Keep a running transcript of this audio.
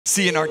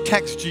See, in our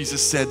text,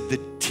 Jesus said the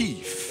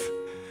thief,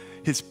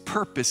 his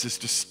purpose is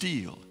to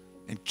steal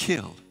and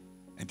kill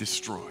and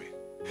destroy.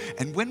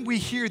 And when we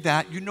hear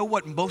that, you know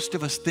what most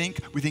of us think?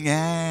 We think,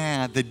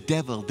 the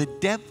devil. The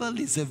devil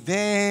is a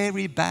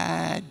very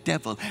bad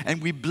devil.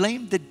 And we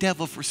blame the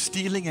devil for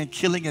stealing and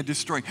killing and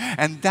destroying.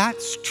 And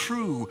that's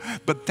true,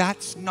 but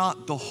that's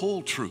not the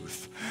whole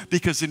truth.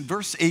 Because in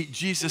verse 8,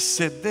 Jesus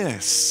said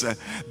this,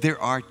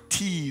 there are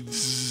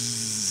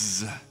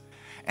thieves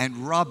and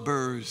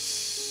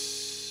robbers.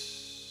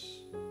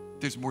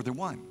 There's more than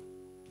one.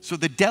 So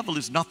the devil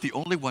is not the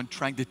only one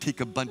trying to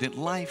take abundant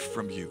life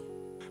from you.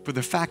 For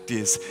the fact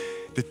is,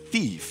 the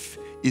thief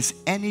is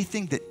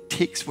anything that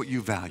takes what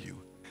you value,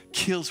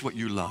 kills what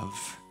you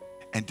love,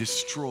 and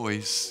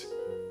destroys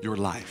your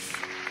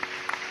life.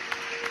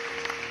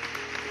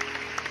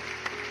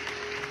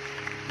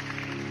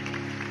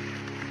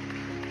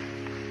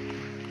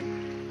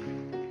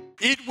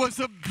 It was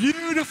a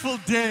beautiful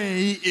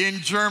day in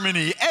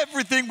Germany.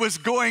 Everything was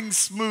going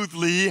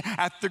smoothly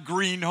at the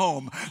Green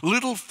home.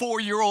 Little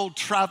 4-year-old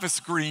Travis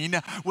Green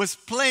was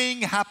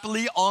playing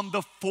happily on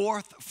the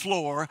 4th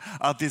floor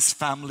of his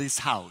family's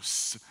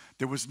house.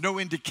 There was no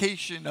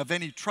indication of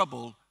any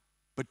trouble,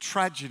 but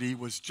tragedy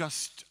was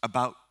just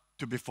about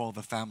to befall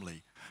the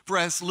family. For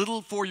as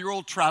little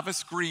 4-year-old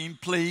Travis Green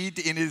played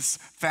in his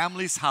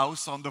family's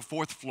house on the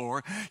 4th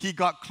floor, he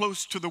got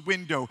close to the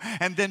window,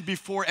 and then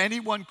before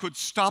anyone could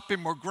stop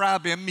him or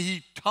grab him,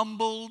 he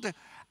tumbled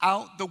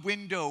out the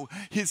window,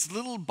 his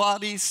little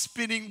body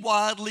spinning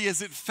wildly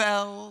as it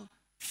fell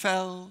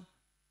to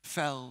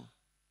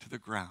the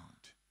ground.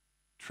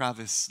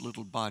 Travis'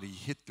 little body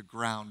hit the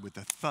ground with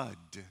a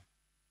thud,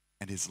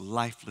 and his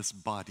lifeless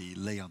body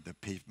lay on the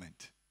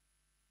pavement.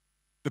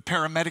 The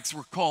paramedics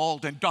were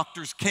called and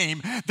doctors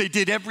came. They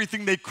did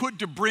everything they could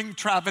to bring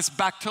Travis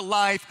back to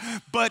life,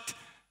 but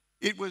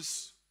it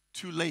was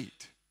too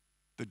late.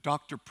 The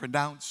doctor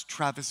pronounced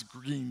Travis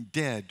Green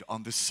dead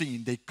on the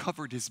scene. They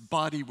covered his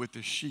body with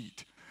a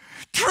sheet.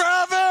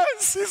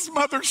 "Travis!" his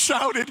mother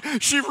shouted.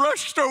 She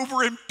rushed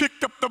over and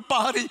picked up the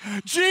body.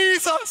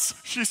 "Jesus!"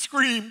 she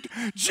screamed.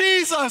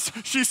 "Jesus!"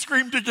 she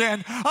screamed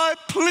again. "I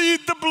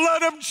plead the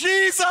blood of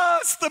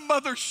Jesus!" the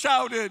mother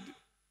shouted.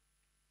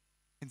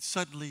 And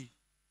suddenly,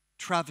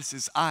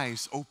 Travis's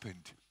eyes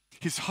opened.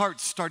 His heart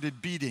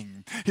started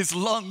beating. His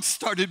lungs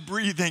started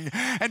breathing.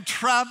 And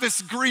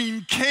Travis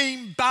Green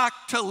came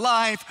back to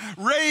life,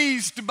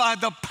 raised by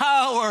the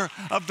power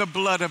of the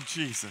blood of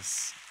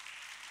Jesus.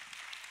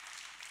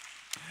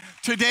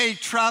 Today,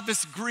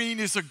 Travis Green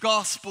is a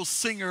gospel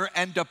singer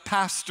and a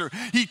pastor.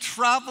 He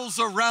travels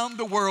around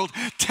the world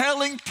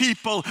telling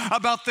people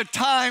about the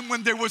time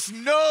when there was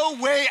no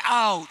way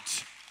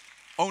out,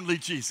 only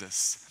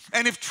Jesus.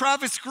 And if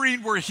Travis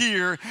Green were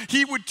here,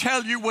 he would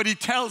tell you what he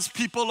tells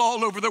people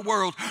all over the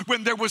world.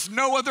 When there was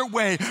no other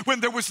way, when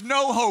there was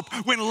no hope,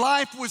 when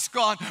life was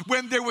gone,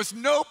 when there was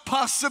no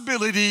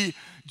possibility,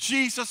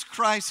 Jesus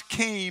Christ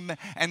came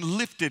and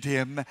lifted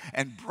him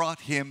and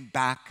brought him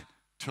back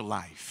to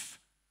life.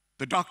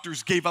 The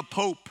doctors gave up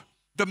hope.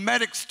 The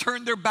medics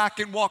turned their back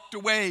and walked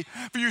away.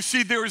 For you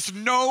see, there is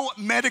no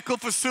medical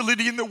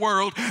facility in the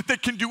world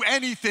that can do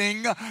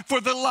anything for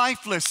the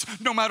lifeless.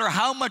 No matter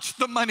how much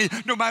the money,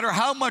 no matter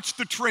how much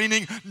the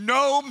training,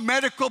 no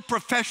medical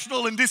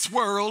professional in this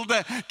world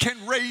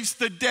can raise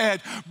the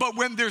dead. But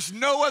when there's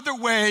no other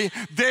way,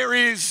 there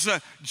is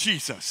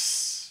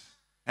Jesus.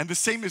 And the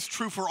same is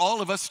true for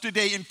all of us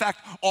today. In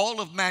fact, all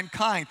of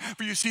mankind.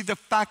 For you see, the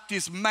fact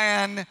is,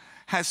 man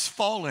has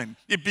fallen.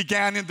 It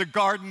began in the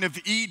Garden of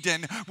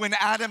Eden when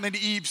Adam and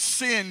Eve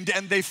sinned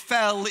and they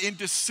fell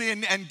into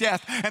sin and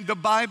death. And the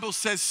Bible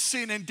says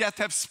sin and death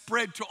have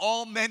spread to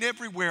all men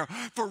everywhere.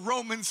 For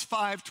Romans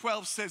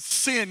 5:12 says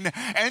sin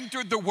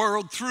entered the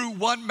world through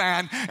one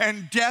man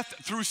and death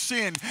through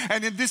sin.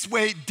 And in this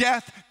way,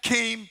 death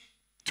came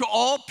to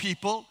all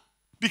people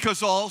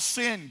because all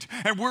sinned.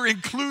 And we're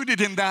included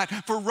in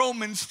that. For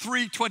Romans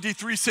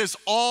 3:23 says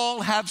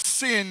all have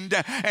sinned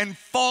and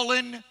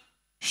fallen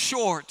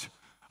short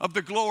of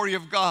the glory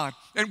of God.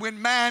 And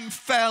when man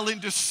fell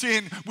into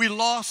sin, we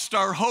lost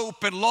our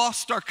hope and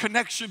lost our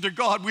connection to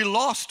God. We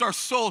lost our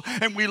soul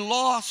and we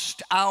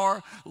lost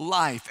our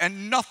life.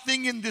 And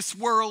nothing in this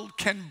world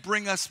can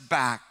bring us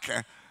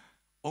back.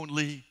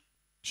 Only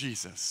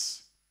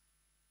Jesus.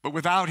 But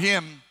without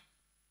him,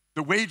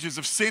 the wages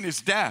of sin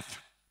is death.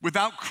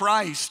 Without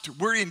Christ,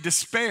 we're in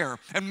despair.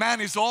 And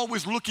man is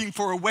always looking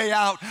for a way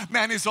out.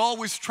 Man is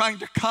always trying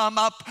to come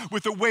up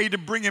with a way to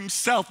bring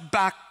himself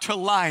back to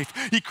life.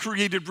 He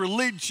created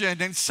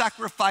religion and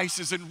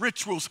sacrifices and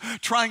rituals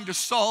trying to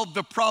solve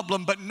the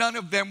problem, but none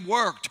of them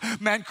worked.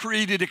 Man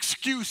created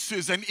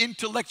excuses and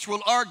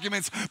intellectual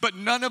arguments, but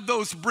none of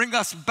those bring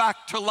us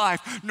back to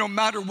life. No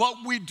matter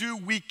what we do,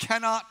 we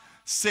cannot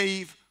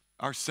save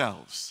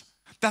ourselves.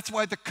 That's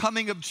why the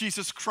coming of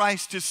Jesus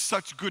Christ is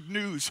such good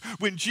news.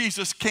 When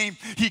Jesus came,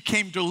 he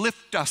came to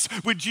lift us.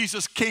 When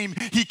Jesus came,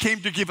 he came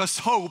to give us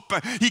hope.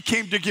 He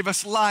came to give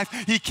us life.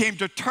 He came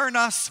to turn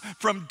us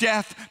from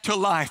death to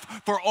life.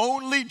 For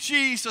only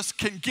Jesus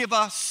can give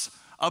us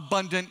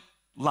abundant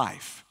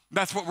life.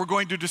 That's what we're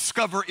going to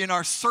discover in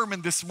our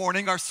sermon this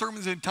morning. Our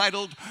sermon is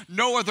entitled,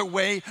 No Other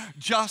Way,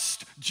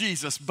 Just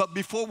Jesus. But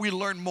before we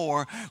learn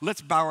more,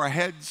 let's bow our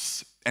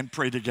heads and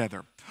pray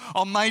together.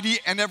 Almighty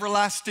and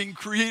everlasting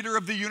creator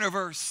of the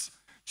universe,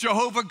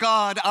 Jehovah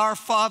God, our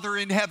Father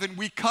in heaven,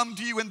 we come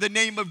to you in the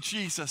name of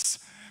Jesus.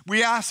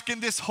 We ask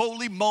in this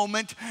holy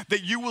moment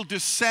that you will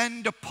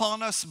descend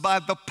upon us by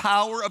the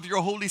power of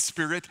your Holy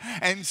Spirit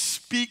and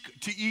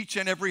speak to each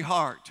and every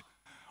heart.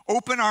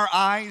 Open our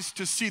eyes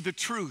to see the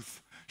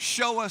truth.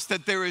 Show us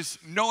that there is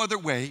no other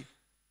way,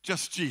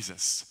 just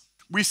Jesus.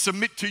 We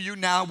submit to you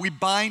now. We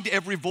bind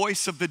every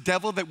voice of the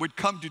devil that would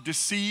come to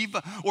deceive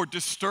or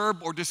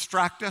disturb or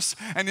distract us.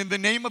 And in the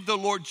name of the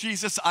Lord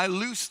Jesus, I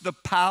loose the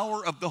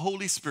power of the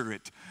Holy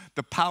Spirit,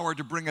 the power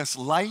to bring us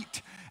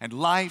light and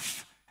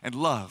life and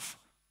love,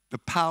 the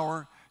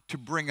power to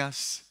bring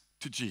us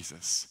to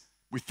Jesus.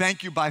 We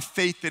thank you by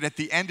faith that at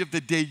the end of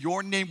the day,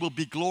 your name will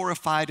be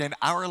glorified and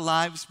our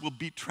lives will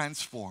be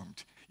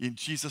transformed. In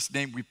Jesus'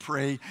 name we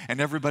pray, and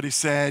everybody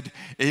said,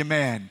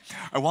 amen.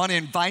 I want to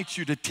invite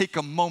you to take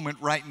a moment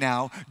right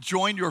now,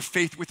 join your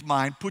faith with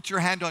mine, put your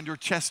hand on your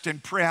chest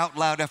and pray out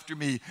loud after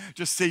me.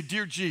 Just say,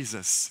 Dear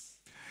Jesus,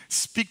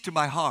 speak to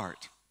my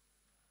heart,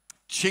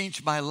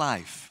 change my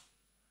life,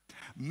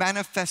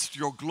 manifest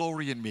your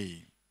glory in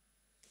me.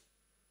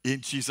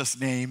 In Jesus'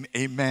 name,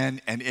 amen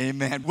and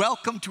amen.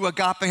 Welcome to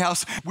Agape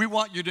House. We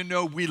want you to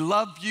know we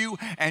love you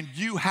and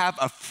you have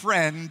a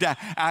friend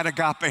at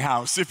Agape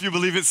House. If you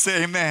believe it,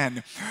 say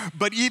amen.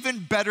 But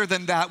even better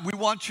than that, we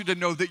want you to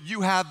know that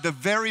you have the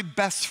very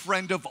best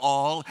friend of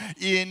all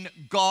in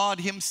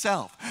God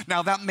himself.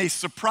 Now that may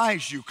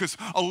surprise you because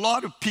a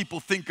lot of people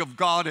think of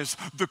God as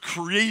the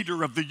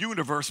creator of the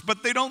universe,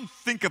 but they don't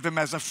think of him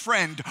as a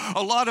friend.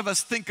 A lot of us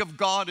think of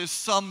God as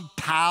some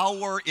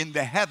power in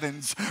the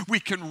heavens we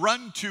can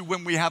run to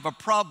when we have a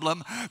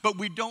problem, but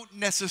we don't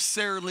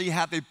necessarily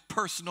have a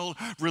personal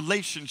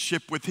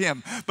relationship with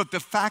him. But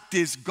the fact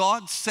is,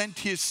 God sent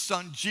his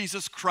son,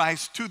 Jesus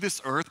Christ, to this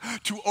earth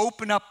to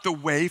open up the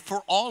way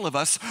for all of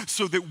us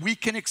so that we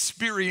can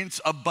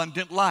experience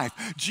abundant life.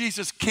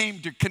 Jesus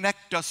came to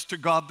connect us to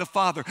God the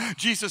Father.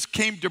 Jesus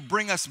came to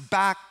bring us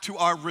back to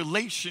our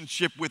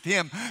relationship with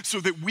him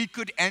so that we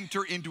could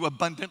enter into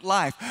abundant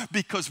life.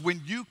 Because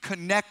when you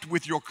connect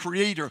with your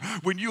Creator,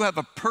 when you have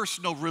a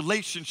personal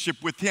relationship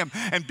with him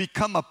and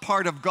become a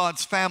part of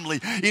God's family,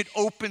 it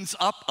opens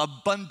up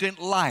abundant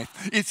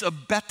life. It's a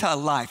better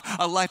life,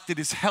 a life that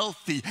is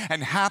healthy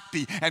and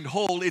happy and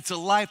whole. It's a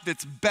life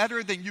that's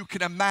better than you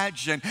can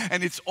imagine,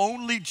 and it's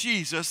only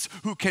Jesus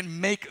who can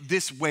make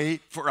this way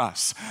for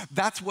us.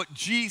 That's what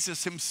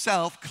Jesus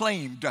himself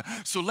claimed.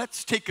 So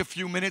let's take a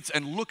few minutes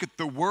and look at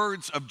the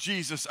words of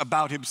Jesus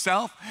about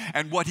himself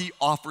and what he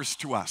offers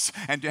to us.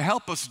 And to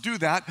help us do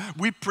that,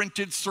 we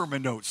printed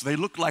sermon notes. They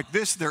look like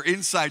this. They're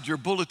inside your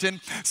bulletin.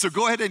 So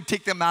go ahead and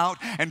take them out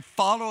and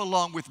follow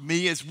along with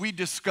me as we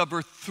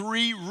discover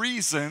 3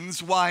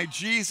 reasons why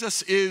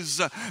Jesus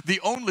is the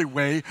only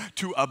way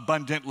to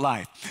abundant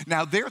life.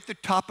 Now, there at the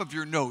top of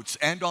your notes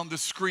and on the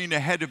screen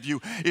ahead of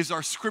you is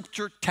our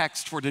scripture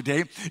text for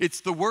today. It's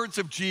the words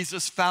of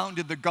Jesus found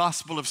in the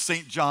Gospel of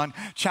St. John,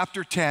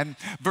 chapter 10,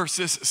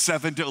 verses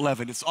 7 to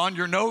 11. It's on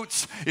your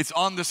notes, it's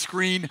on the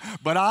screen,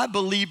 but I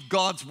believe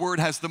God's word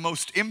has the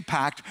most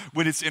impact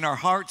when it's in our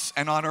hearts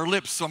and on our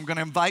lips. So I'm going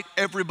to invite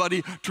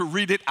everybody to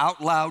read it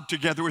out loud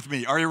together with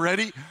me. Are you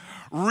ready?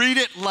 Read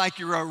it like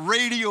you're a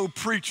radio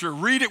preacher.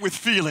 Read it with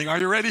feeling. Are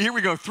you ready? Here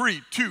we go.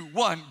 3, 2,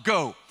 1,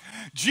 go.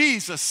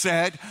 Jesus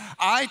said,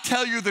 I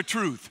tell you the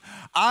truth.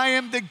 I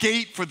am the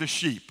gate for the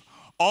sheep.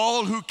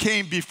 All who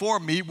came before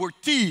me were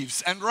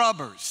thieves and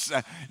robbers.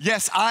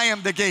 Yes, I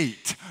am the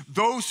gate.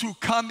 Those who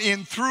come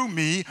in through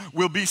me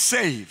will be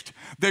saved.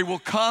 They will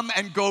come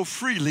and go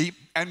freely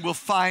and will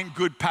find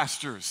good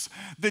pastures.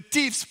 The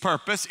thief's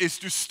purpose is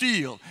to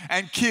steal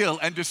and kill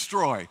and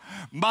destroy.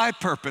 My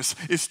purpose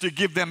is to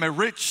give them a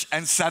rich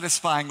and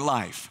satisfying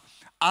life.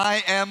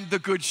 I am the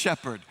good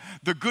shepherd.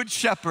 The good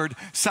shepherd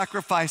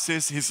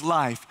sacrifices his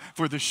life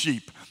for the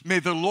sheep. May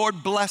the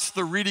Lord bless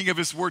the reading of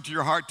his word to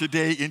your heart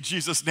today in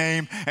Jesus'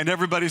 name. And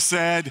everybody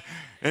said,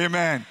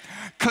 amen.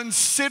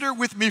 Consider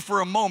with me for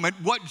a moment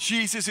what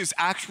Jesus is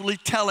actually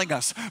telling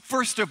us.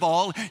 First of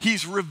all,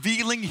 he's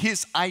revealing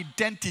his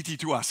identity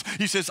to us.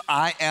 He says,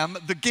 I am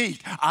the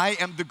gate. I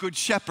am the good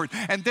shepherd.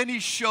 And then he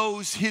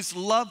shows his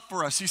love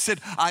for us. He said,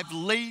 I've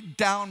laid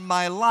down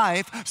my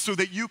life so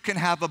that you can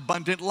have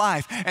abundant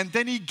life. And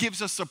then he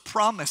gives us a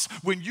promise.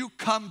 When you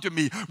come to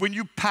me, when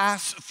you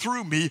pass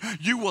through me,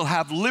 you will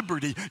have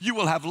liberty. You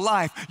will have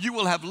life. You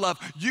will have love.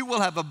 You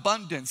will have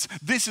abundance.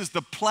 This is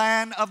the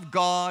plan of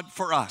God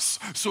for us.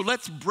 So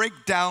let's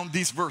break down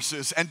these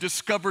verses and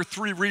discover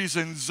 3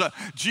 reasons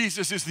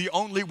Jesus is the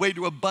only way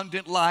to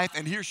abundant life.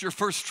 And here's your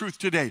first truth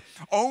today.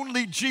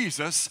 Only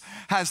Jesus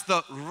has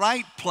the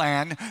right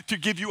plan to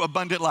give you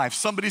abundant life.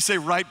 Somebody say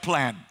right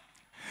plan.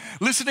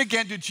 Listen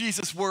again to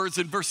Jesus' words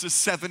in verses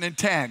 7 and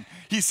 10.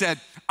 He said,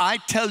 I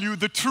tell you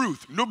the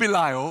truth,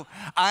 nubilao,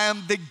 I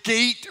am the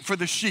gate for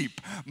the sheep.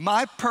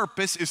 My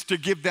purpose is to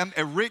give them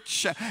a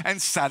rich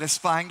and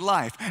satisfying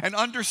life. And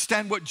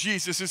understand what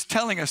Jesus is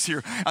telling us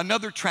here.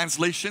 Another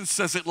translation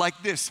says it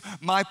like this: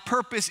 my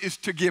purpose is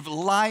to give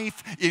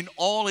life in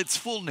all its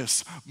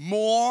fullness,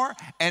 more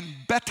and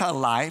better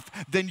life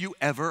than you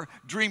ever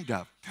dreamed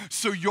of.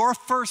 So your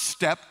first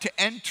step to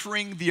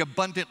entering the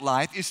abundant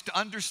life is to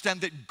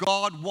understand that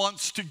God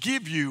wants to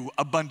give you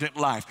abundant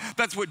life.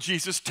 That's what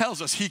Jesus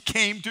tells us He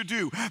came to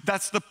do.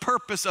 That's the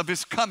purpose of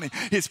His coming.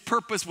 His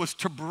purpose was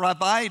to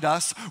provide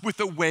us with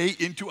a way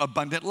into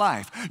abundant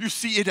life. You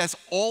see, it has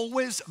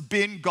always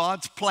been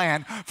God's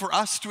plan for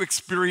us to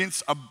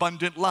experience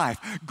abundant life.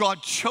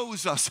 God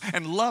chose us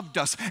and loved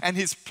us, and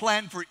His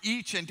plan for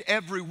each and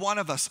every one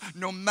of us,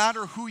 no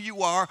matter who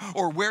you are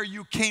or where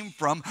you came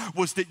from,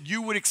 was that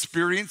you would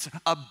experience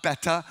a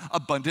better,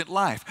 abundant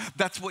life.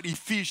 That's what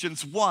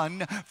Ephesians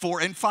 1,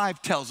 4, and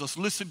 5 tells us.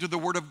 Listen to the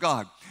Word of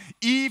God.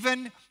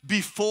 Even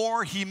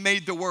before He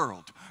made the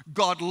world,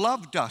 God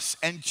loved us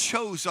and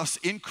chose us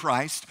in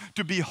Christ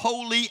to be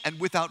holy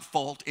and without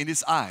fault in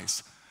His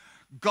eyes.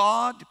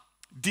 God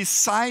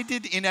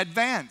decided in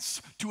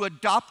advance to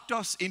adopt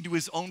us into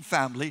His own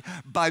family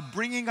by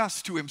bringing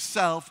us to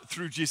Himself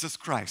through Jesus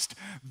Christ.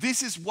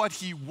 This is what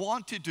He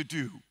wanted to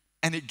do,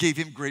 and it gave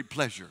Him great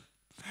pleasure.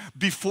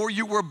 Before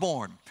you were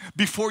born,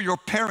 before your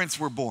parents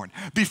were born,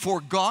 before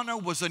Ghana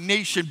was a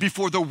nation,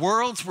 before the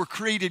worlds were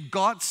created,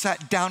 God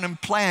sat down and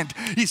planned.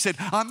 He said,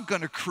 I'm going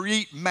to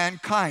create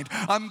mankind.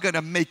 I'm going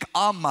to make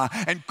Amma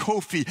and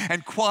Kofi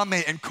and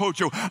Kwame and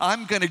Kojo.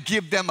 I'm going to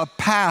give them a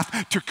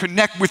path to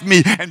connect with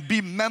me and be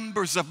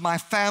members of my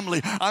family.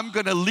 I'm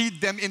going to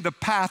lead them in the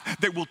path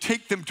that will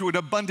take them to an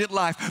abundant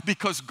life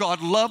because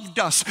God loved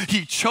us.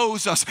 He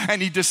chose us, and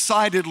He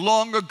decided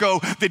long ago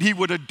that He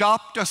would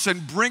adopt us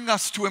and bring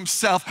us to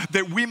Himself,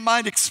 that we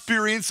might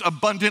experience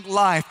abundant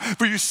life.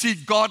 For you see,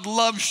 God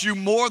loves you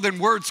more than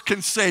words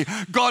can say.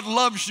 God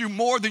loves you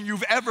more than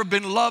you've ever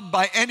been loved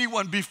by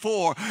anyone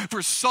before.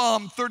 For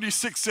Psalm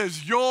 36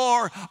 says,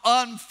 your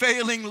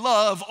unfailing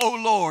love, O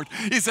Lord,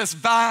 is as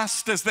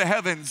vast as the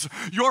heavens.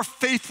 Your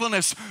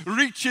faithfulness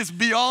reaches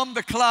beyond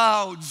the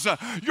clouds.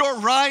 Your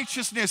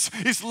righteousness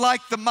is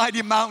like the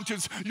mighty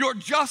mountains. Your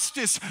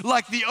justice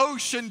like the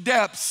ocean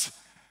depths.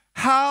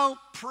 How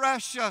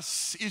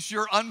precious is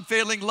your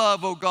unfailing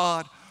love, O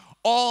God.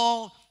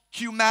 All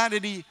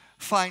humanity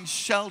finds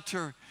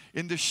shelter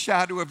in the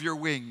shadow of your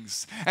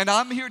wings. And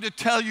I'm here to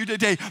tell you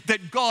today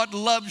that God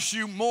loves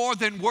you more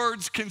than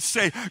words can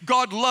say.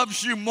 God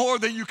loves you more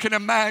than you can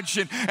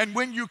imagine. And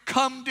when you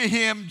come to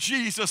Him,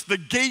 Jesus, the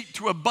gate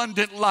to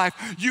abundant life,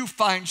 you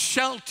find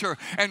shelter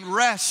and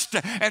rest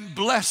and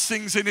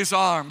blessings in His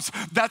arms.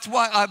 That's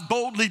why I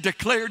boldly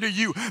declare to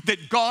you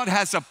that God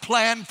has a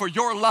plan for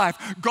your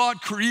life. God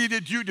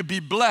created you to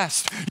be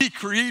blessed. He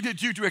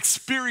created you to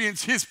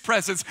experience His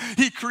presence.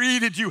 He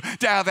created you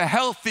to have a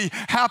healthy,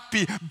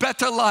 happy,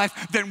 better life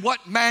than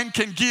what man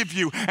can give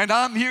you. And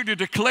I'm here to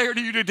declare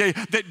to you today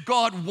that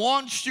God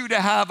wants you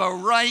to have a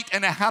right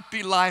and a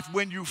happy life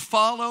when you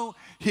follow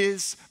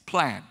His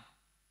plan.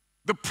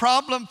 The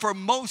problem for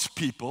most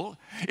people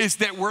is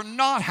that we're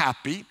not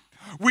happy.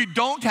 We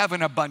don't have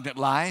an abundant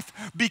life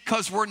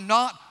because we're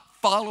not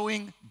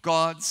following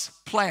God's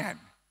plan.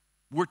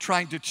 We're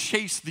trying to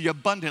chase the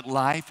abundant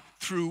life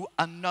through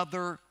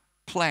another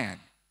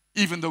plan.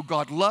 Even though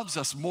God loves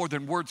us more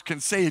than words can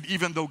say it,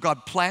 even though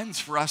God plans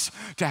for us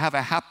to have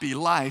a happy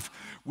life,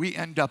 we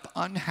end up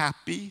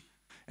unhappy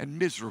and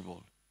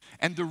miserable.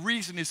 And the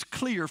reason is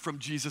clear from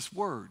Jesus'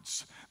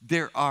 words.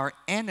 There are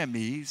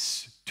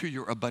enemies to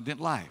your abundant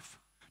life.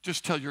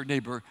 Just tell your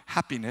neighbor,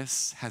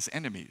 happiness has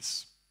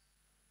enemies.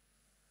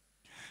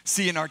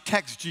 See, in our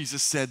text,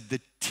 Jesus said,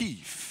 the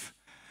thief,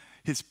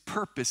 his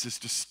purpose is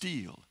to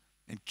steal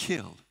and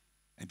kill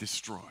and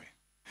destroy.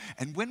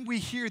 And when we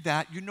hear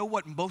that, you know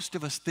what most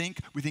of us think?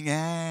 We think,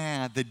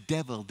 the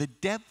devil. The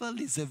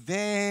devil is a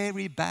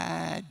very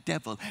bad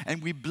devil.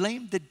 And we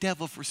blame the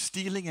devil for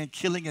stealing and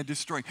killing and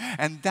destroying.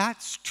 And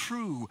that's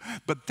true,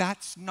 but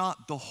that's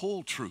not the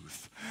whole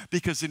truth.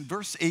 Because in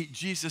verse 8,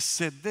 Jesus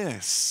said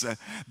this,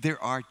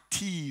 there are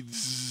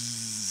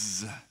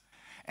thieves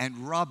and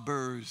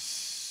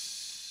robbers.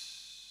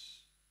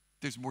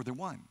 There's more than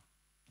one.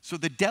 So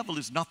the devil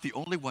is not the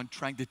only one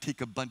trying to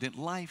take abundant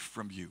life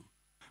from you.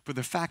 For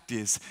the fact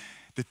is,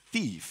 the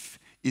thief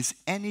is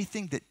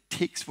anything that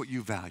takes what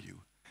you value,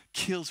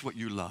 kills what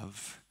you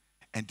love,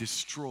 and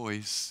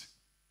destroys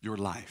your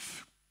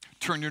life.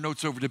 Turn your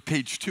notes over to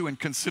page 2 and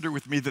consider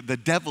with me that the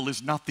devil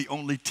is not the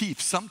only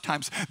thief.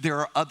 Sometimes there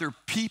are other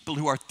people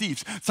who are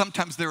thieves.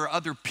 Sometimes there are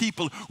other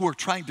people who are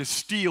trying to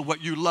steal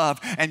what you love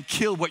and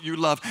kill what you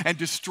love and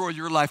destroy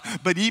your life.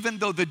 But even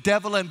though the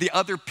devil and the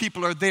other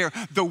people are there,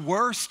 the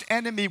worst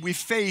enemy we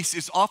face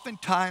is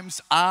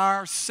oftentimes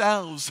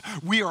ourselves.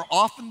 We are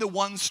often the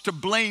ones to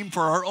blame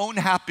for our own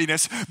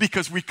happiness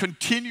because we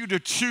continue to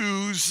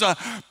choose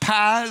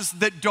paths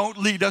that don't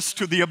lead us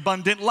to the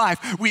abundant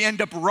life. We end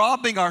up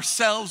robbing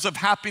ourselves of of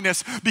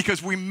happiness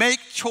because we make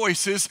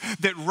choices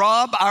that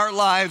rob our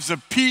lives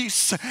of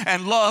peace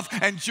and love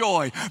and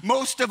joy.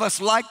 Most of us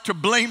like to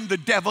blame the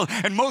devil,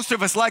 and most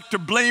of us like to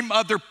blame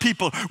other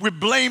people. We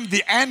blame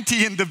the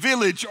auntie in the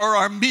village or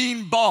our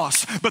mean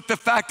boss. But the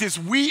fact is,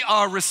 we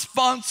are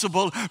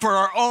responsible for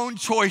our own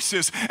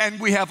choices, and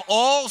we have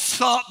all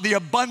sought the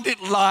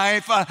abundant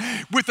life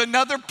with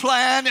another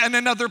plan and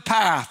another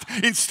path.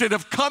 Instead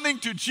of coming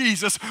to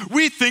Jesus,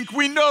 we think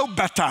we know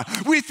better.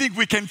 We think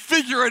we can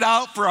figure it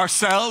out for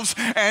ourselves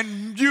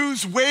and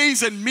use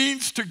ways and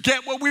means to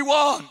get what we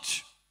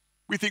want.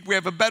 We think we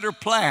have a better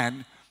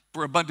plan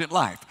for abundant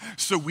life.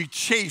 So we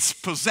chase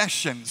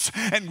possessions,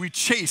 and we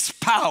chase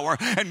power,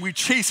 and we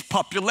chase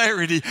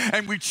popularity,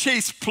 and we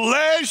chase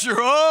pleasure.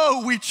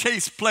 Oh, we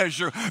chase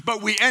pleasure,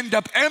 but we end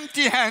up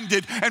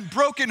empty-handed and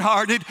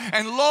brokenhearted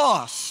and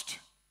lost.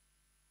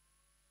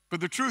 But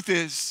the truth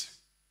is,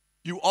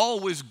 you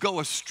always go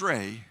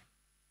astray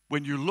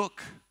when you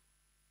look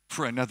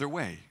for another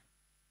way.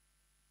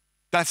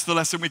 That's the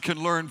lesson we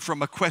can learn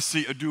from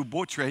Kwesi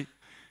Addo-Botry.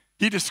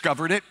 He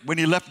discovered it when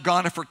he left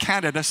Ghana for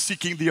Canada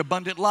seeking the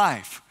abundant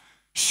life.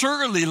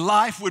 Surely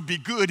life would be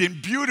good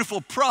in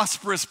beautiful,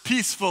 prosperous,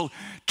 peaceful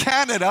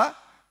Canada.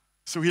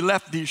 So he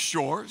left these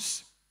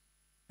shores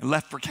and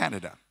left for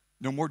Canada.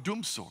 No more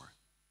doomsor,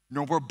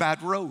 no more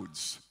bad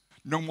roads,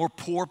 no more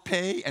poor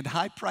pay and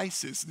high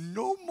prices,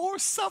 no more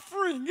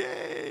suffering,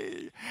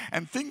 yay!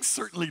 And things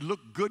certainly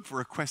looked good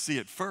for Kwesi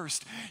at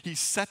first. He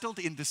settled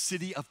in the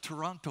city of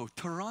Toronto,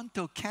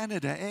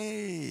 Canada,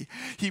 hey!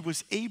 He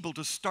was able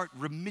to start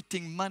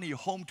remitting money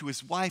home to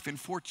his wife and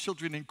 4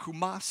 children in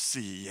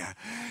Kumasi.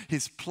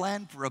 His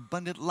plan for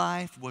abundant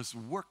life was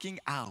working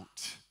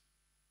out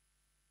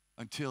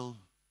until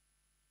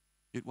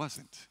it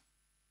wasn't.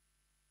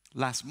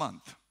 Last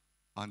month,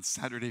 on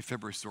Saturday,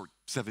 February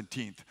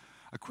 17th,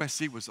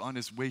 Kwesi was on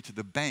his way to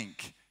the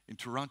bank in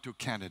Toronto,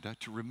 Canada,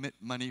 to remit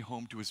money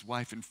home to his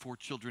wife and 4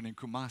 children in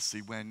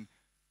Kumasi when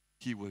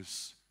he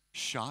was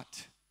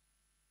shot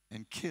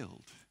and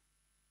killed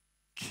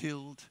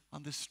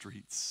on the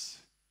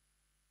streets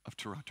of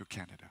Toronto,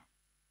 Canada.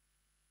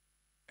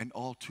 And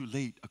all too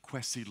late,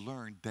 Kwesi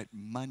learned that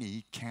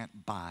money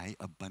can't buy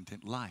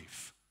abundant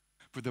life.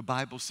 For the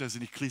Bible says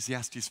in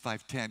Ecclesiastes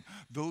 5:10,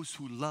 those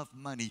who love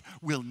money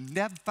will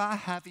never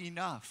have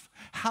enough.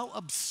 How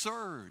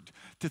absurd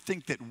to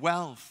think that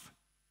wealth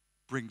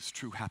brings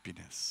true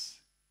happiness.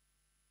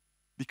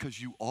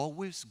 Because you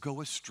always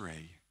go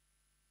astray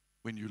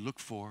when you look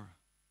for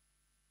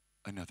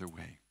another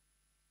way.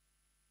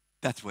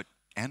 That's what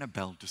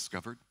Annabelle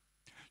discovered.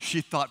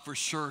 She thought for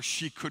sure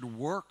she could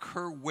work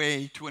her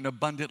way to an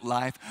abundant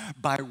life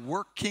by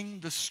working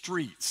the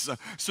streets.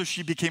 So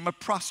she became a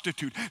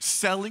prostitute,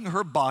 selling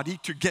her body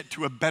to get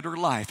to a better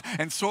life.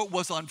 And so it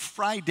was on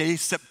Friday,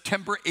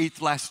 September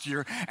 8th last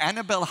year,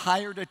 Annabelle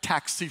hired a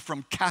taxi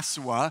from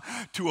Kasua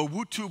to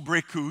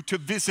Owutu-Breku to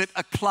visit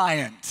a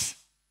client.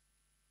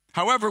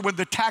 However, when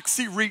the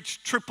taxi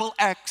reached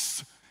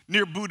XXX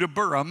near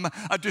Budaburam,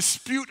 a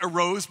dispute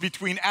arose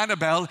between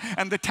Annabelle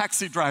and the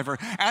taxi driver.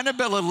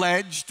 Annabelle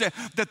alleged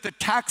that the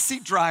taxi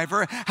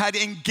driver had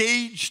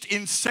engaged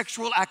in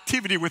sexual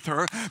activity with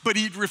her, but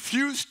he'd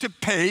refused to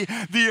pay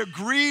the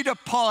agreed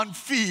upon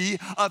fee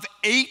of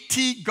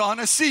 80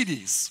 Ghana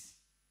cedis.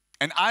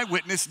 An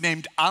eyewitness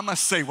named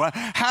Amasewa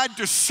had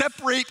to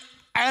separate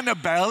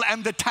Annabelle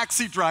and the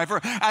taxi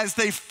driver as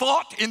they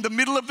fought in the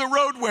middle of the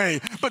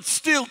roadway, but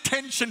still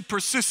tension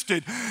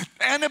persisted.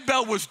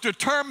 Annabelle was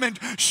determined.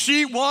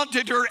 She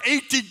wanted her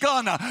 80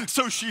 Ghana,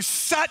 so she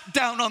sat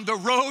down on the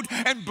road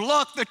and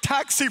blocked the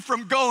taxi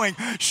from going.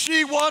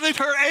 She wanted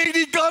her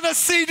 80 Ghana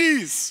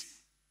cedis.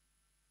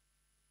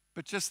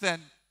 But just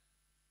then,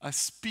 a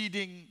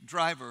speeding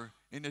driver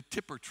in a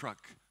tipper truck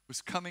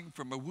was coming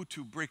from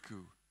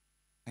Owutu-Breku,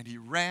 and he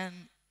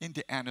ran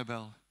into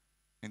Annabelle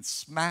and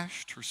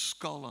smashed her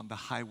skull on the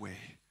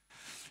highway,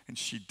 and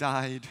she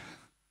died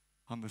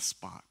on the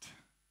spot.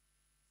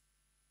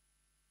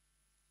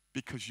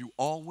 Because you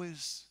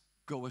always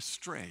go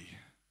astray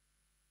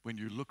when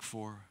you look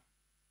for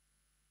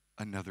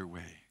another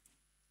way.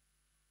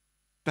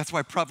 That's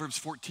why Proverbs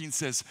 14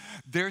 says,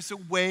 there's a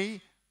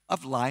way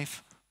of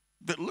life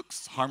that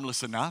looks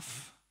harmless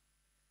enough.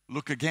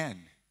 Look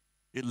again,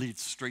 it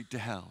leads straight to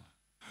hell.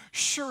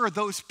 Sure,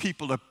 those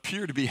people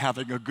appear to be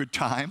having a good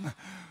time,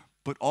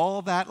 but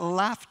all that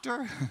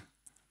laughter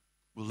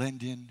will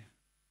end in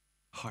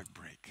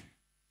heartbreak.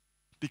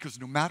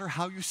 Because no matter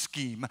how you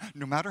scheme,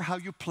 no matter how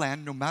you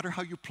plan, no matter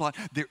how you plot,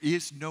 there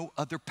is no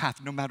other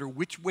path. No matter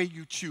which way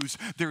you choose,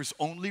 there is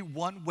only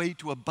one way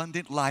to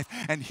abundant life,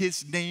 and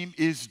his name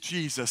is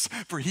Jesus.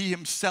 For he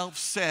himself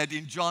said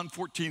in John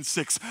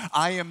 14:6,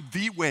 I am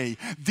the way,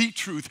 the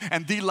truth,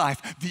 and the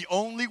life. The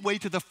only way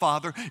to the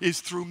Father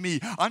is through me.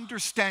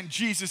 Understand,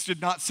 Jesus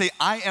did not say,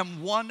 I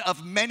am one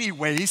of many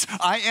ways.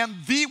 I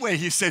am the way,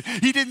 he said.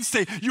 He didn't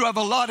say, you have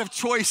a lot of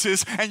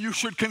choices and you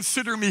should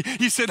consider me.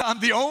 He said, I'm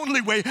the only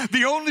way,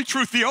 the only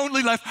truth, the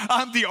only life.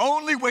 I'm the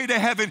only way to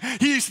heaven.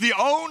 He's the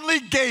only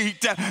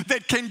gate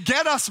that can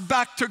get us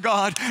back to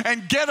God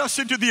and get us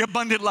into the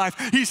abundant life.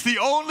 He's the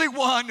only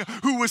one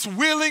who was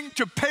willing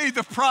to pay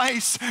the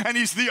price, and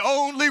he's the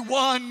only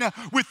one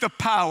with the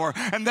power.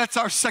 And that's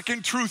our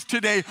second truth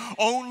today.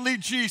 Only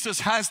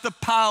Jesus has the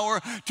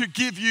power to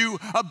give you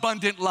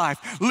abundant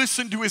life.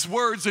 Listen to his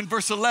words in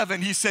verse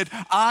 11. He said,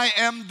 I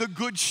am the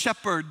good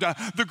shepherd.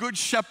 The good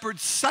shepherd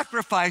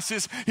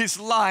sacrifices his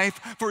life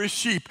for his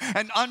sheep.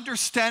 And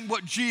understand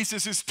what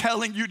Jesus is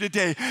telling you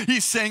today.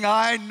 He's saying,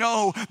 I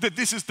know that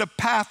this is the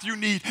path you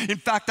need. In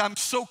fact, I'm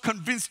so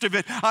convinced of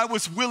it, I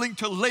was willing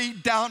to lay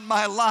down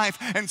my life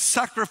and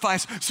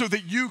sacrifice so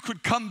that you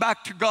could come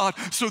back to God,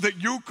 so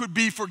that you could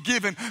be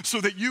forgiven,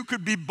 so that you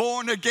could be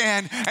born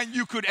again, and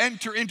you could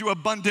enter into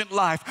abundant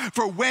life.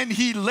 For when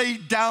he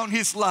laid down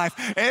his life,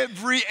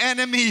 every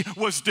enemy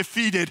was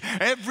defeated.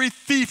 Every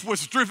thief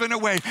was driven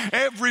away.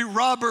 Every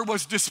robber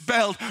was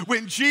dispelled.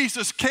 When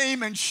Jesus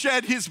came and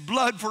shed his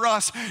blood for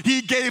us,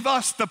 he gave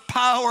us the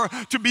power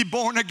to be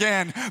born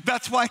again.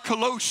 That's why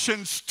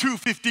Colossians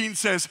 2:15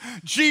 says,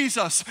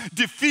 Jesus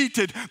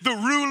defeated the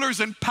rulers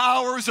and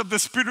powers of the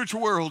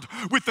spiritual world.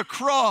 With the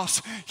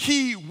cross,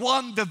 he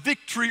won the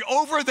victory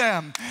over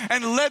them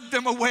and led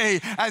them away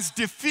as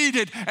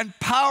defeated and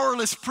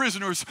powerless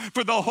prisoners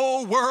for the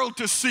whole world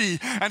to see.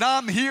 And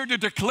I'm here to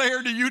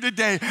declare to you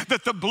today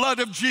that the blood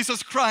of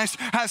Jesus Christ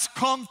has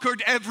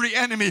conquered every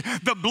enemy.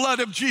 The blood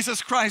of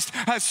Jesus Christ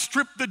has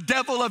stripped the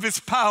devil of his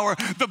power.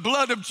 The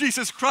blood of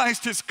Jesus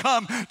Christ has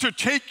come to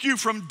take you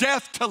from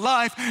death to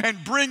life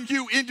and bring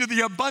you into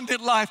the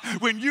abundant life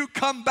when you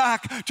come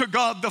back to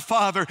God the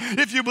Father.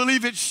 If you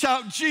believe it,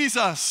 shout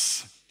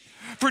Jesus.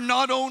 For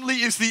not only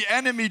is the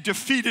enemy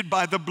defeated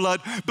by the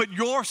blood, but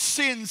your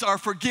sins are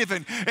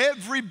forgiven.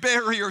 Every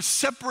barrier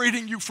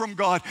separating you from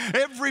God,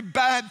 every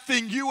bad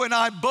thing you and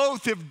I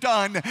both have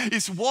done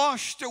is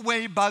washed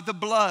away by the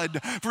blood.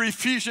 For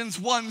Ephesians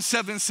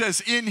 1:7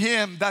 says, in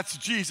him, that's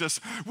Jesus,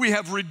 we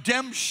have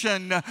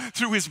redemption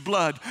through his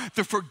blood,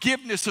 the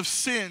forgiveness of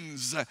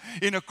sins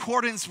in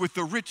accordance with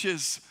the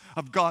riches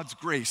of God's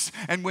grace.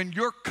 And when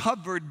you're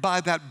covered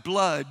by that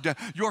blood,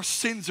 your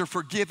sins are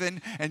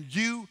forgiven and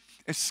you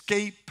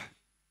escape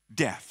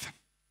death.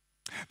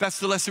 That's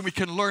the lesson we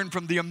can learn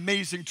from the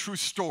amazing true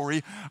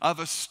story of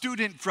a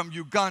student from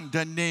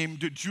Uganda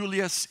named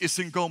Julius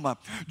Isingoma.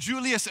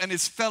 Julius and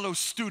his fellow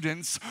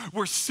students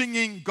were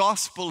singing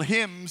gospel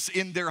hymns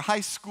in their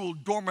high school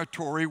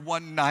dormitory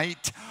one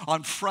night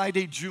on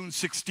Friday, June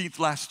 16th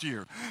last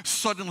year.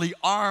 Suddenly,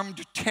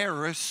 armed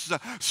terrorists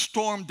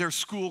stormed their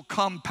school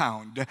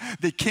compound.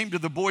 They came to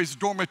the boys'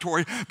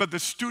 dormitory, but the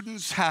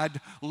students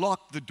had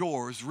locked the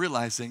doors,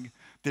 realizing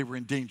they were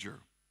in danger.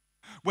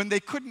 When they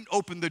couldn't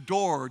open the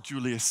door,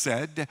 Julius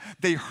said,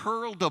 they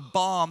hurled a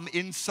bomb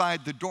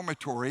inside the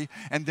dormitory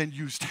and then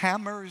used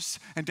hammers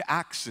and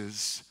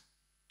axes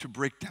to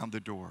break down the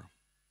door.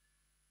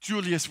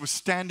 Julius was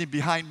standing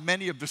behind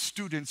many of the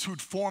students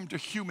who'd formed a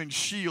human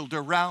shield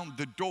around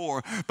the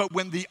door. But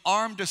when the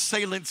armed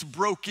assailants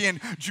broke in,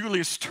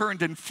 Julius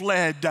turned and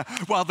fled.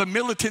 While the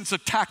militants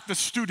attacked the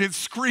students,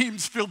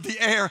 screams filled the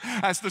air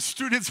as the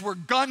students were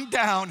gunned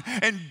down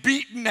and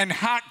beaten and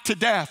hacked to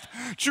death.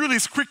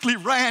 Julius quickly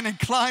ran and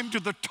climbed to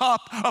the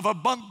top of a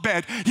bunk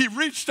bed. He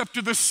reached up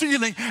to the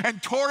ceiling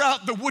and tore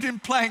out the wooden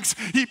planks.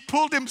 He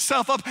pulled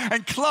himself up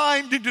and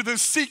climbed into the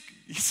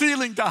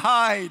ceiling to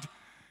hide.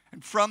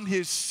 And from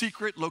his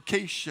secret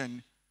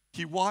location,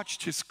 he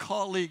watched his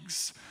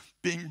colleagues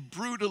being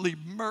brutally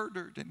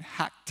murdered and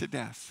hacked to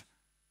death.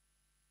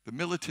 The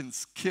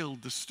militants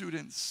killed the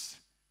students,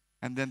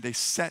 and then they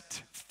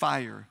set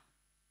fire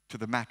to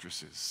the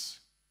mattresses.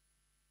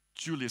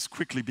 Julius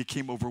quickly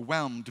became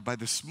overwhelmed by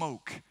the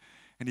smoke,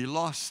 and he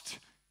lost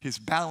his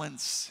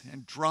balance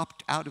and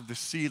dropped out of the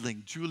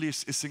ceiling.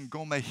 Julius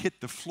Isingoma hit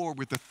the floor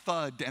with a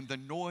thud, and the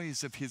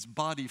noise of his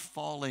body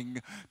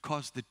falling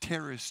caused the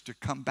terrorists to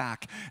come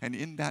back. And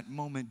in that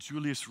moment,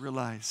 Julius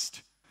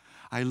realized,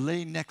 I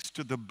lay next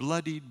to the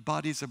bloodied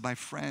bodies of my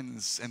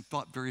friends and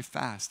thought very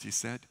fast, he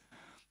said.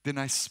 Then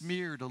I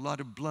smeared a lot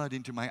of blood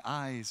into my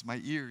eyes,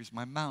 my ears,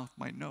 my mouth,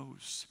 my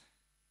nose,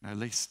 and I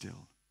lay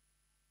still.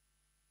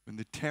 When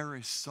the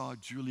terrorists saw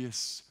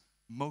Julius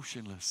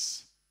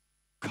motionless,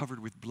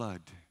 covered with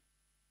blood,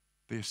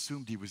 they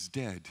assumed he was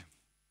dead,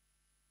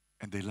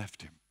 and they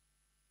left him.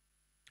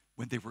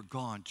 When they were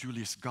gone,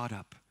 Julius got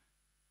up,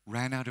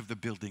 ran out of the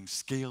building,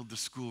 scaled the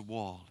school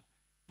wall,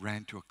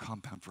 ran to a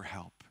compound for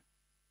help.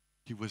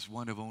 He was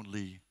one of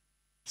only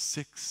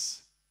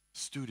 6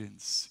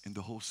 students in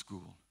the whole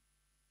school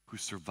who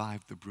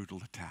survived the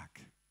brutal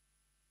attack.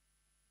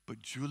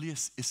 But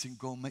Julius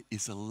Isingoma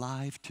is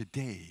alive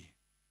today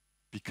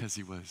because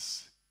he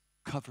was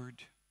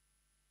covered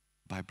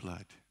by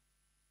blood.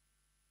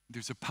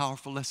 There's a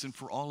powerful lesson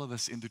for all of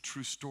us in the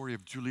true story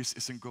of Julius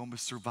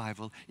Isengoma's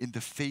survival in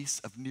the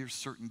face of near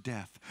certain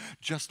death.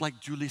 Just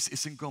like Julius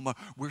Isengoma,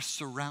 we're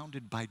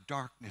surrounded by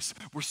darkness.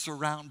 We're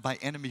surrounded by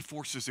enemy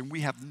forces, and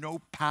we have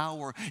no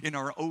power in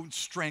our own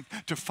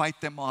strength to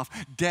fight them off.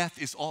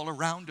 Death is all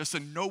around us,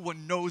 and no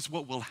one knows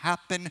what will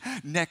happen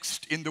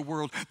next in the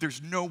world.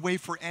 There's no way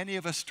for any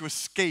of us to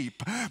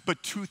escape.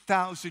 But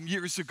 2,000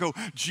 years ago,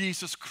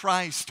 Jesus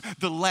Christ,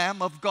 the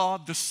Lamb of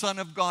God, the Son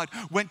of God,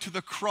 went to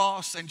the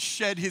cross and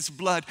shed his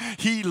blood.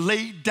 He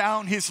laid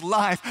down his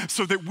life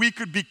so that we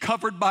could be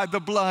covered by the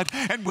blood.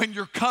 And when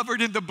you're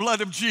covered in the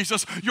blood of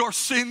Jesus, your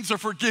sins are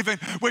forgiven.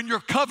 When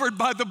you're covered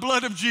by the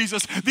blood of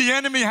Jesus, the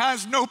enemy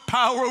has no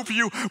power over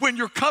you. When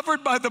you're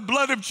covered by the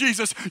blood of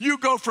Jesus, you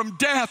go from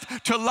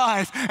death to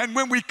life. And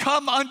when we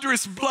come under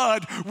his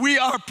blood, we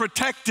are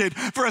protected.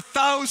 For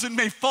 1,000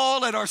 may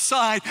fall at our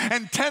side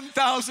and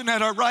 10,000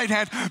 at our right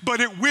hand, but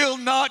it will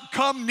not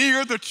come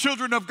near the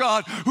children of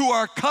God who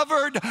are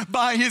covered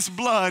by his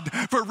blood.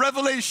 For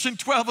Revelation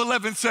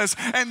 12:11 says,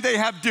 and they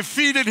have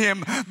defeated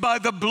him by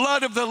the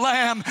blood of the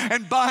Lamb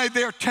and by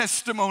their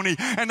testimony.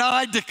 And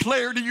I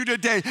declare to you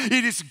today,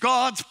 it is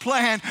God's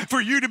plan for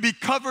you to be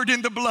covered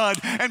in the blood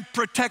and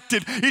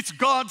protected. It's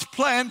God's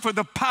plan for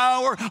the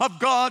power of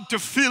God to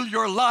fill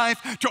your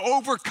life, to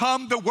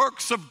overcome the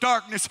works of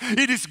darkness.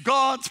 It is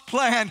God's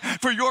plan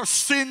for your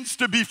sins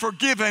to be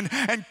forgiven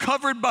and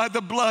covered by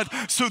the blood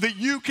so that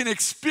you can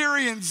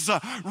experience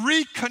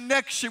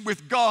reconnection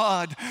with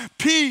God.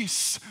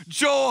 Peace,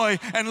 joy,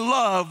 and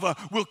love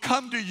will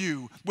come to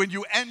you when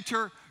you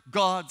enter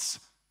God's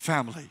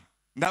family.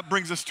 And that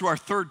brings us to our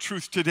third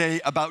truth today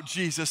about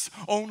Jesus.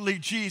 Only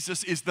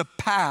Jesus is the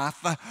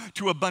path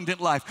to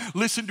abundant life.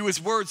 Listen to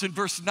his words in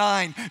verse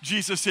 9.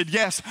 Jesus said,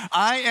 yes,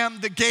 I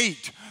am the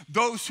gate.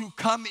 Those who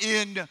come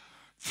in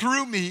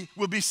through me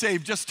will be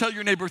saved. Just tell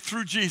your neighbor,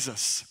 through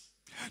Jesus.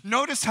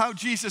 Notice how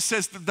Jesus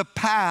says that the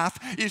path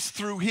is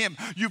through him.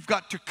 You've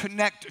got to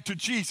connect to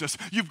Jesus.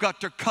 You've got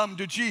to come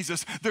to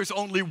Jesus. There's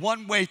only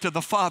one way to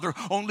the Father,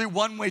 only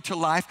one way to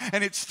life,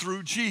 and it's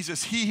through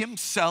Jesus. He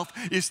himself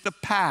is the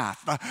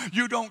path.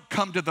 You don't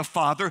come to the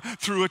Father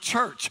through a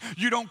church.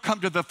 You don't come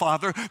to the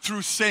Father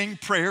through saying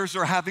prayers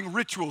or having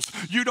rituals.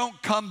 You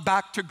don't come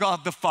back to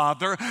God the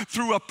Father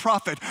through a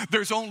prophet.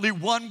 There's only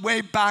one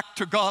way back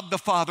to God the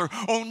Father,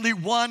 only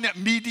one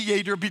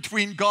mediator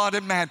between God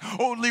and man,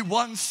 only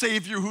one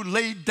Savior who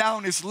laid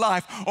down his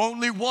life,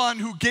 only one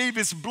who gave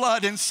his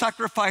blood and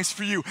sacrifice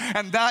for you,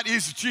 and that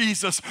is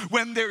Jesus.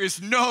 When there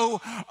is no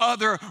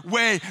other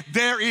way,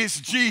 there is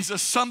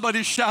Jesus.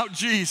 Somebody shout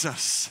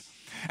Jesus.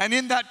 And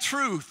in that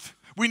truth,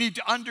 we need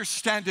to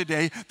understand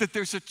today that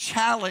there's a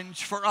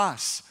challenge for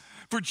us.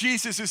 For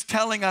Jesus is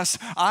telling us,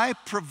 I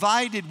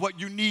provided what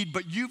you need,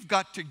 but you've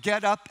got to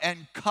get up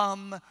and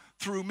come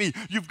through me.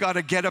 You've got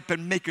to get up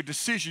and make a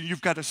decision.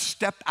 You've got to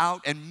step out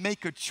and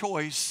make a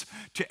choice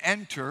to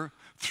enter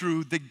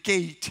through the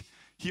gate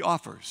he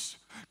offers.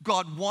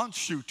 God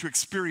wants you to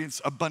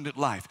experience abundant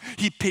life.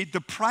 He paid the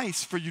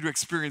price for you to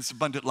experience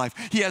abundant life.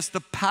 He has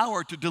the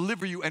power to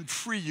deliver you and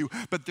free you,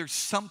 but there's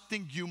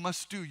something you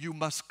must do. You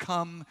must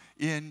come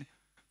in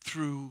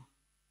through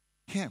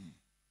him.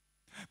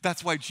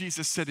 That's why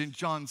Jesus said in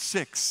John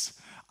 6,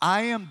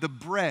 I am the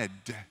bread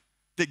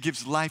that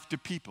gives life to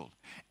people.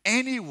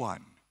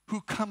 Anyone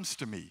who comes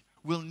to me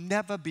will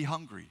never be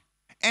hungry.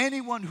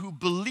 Anyone who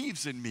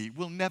believes in me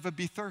will never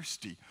be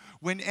thirsty.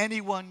 When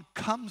anyone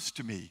comes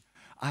to me,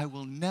 I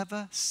will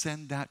never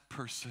send that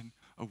person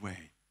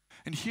away.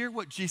 And hear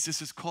what Jesus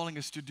is calling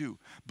us to do.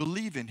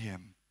 Believe in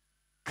him,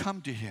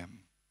 come to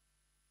him,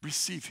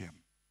 receive him.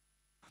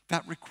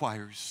 That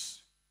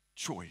requires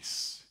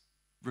choice,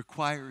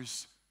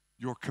 requires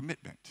your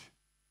commitment.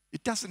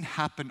 It doesn't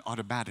happen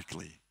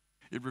automatically.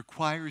 It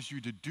requires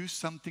you to do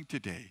something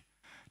today,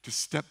 to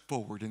step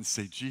forward and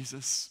say,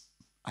 Jesus,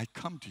 I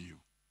come to you.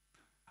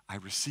 I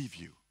receive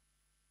you.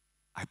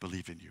 I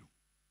believe in you.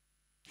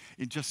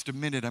 In just a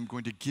minute, I'm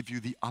going to give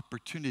you the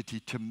opportunity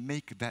to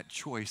make that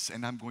choice,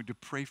 and I'm going to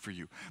pray for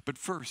you. But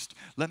first,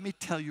 let me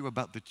tell you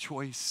about the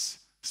choice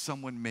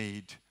someone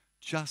made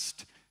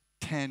just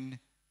 10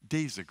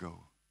 days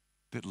ago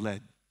that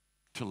led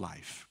to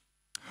life.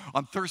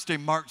 On Thursday,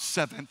 March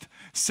 7th,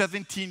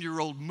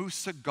 17-year-old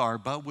Musa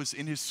Garba was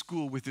in his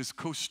school with his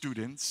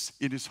co-students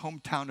in his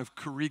hometown of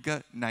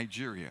Kuriga,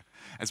 Nigeria.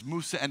 As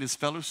Musa and his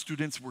fellow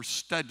students were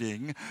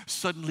studying,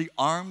 suddenly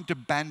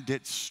armed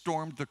bandits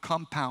stormed the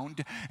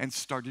compound and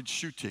started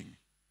shooting.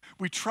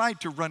 We tried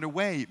to run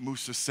away,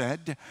 Musa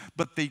said,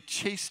 but they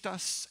chased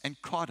us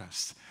and caught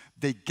us.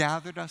 They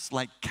gathered us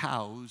like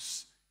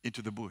cows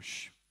into the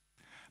bush.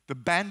 The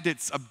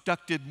bandits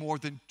abducted more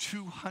than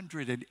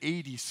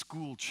 280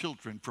 school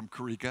children from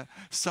Kuriga,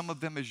 some of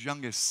them as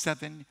young as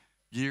 7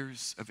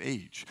 years of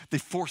age. They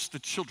forced the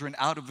children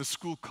out of the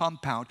school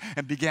compound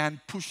and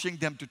began pushing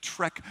them to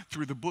trek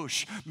through the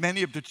bush.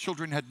 Many of the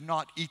children had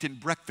not eaten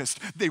breakfast.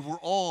 They were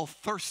all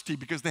thirsty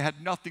because they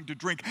had nothing to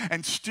drink,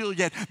 and still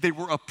yet they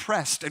were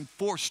oppressed and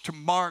forced to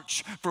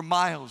march for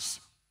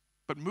miles.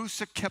 But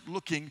Musa kept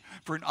looking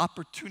for an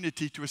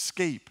opportunity to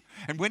escape.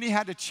 And when he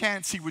had a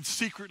chance, he would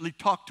secretly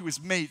talk to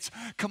his mates.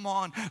 Come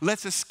on,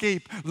 let's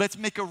escape. Let's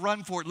make a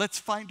run for it. Let's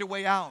find a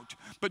way out.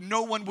 But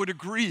no one would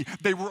agree.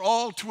 They were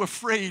all too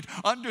afraid.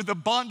 Under the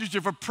bondage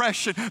of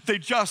oppression, they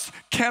just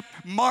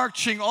kept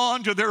marching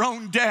on to their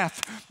own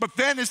death. But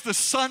then as the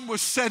sun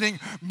was setting,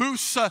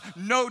 Musa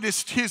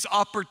noticed his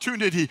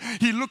opportunity.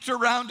 He looked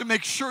around to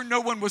make sure no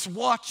one was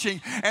watching.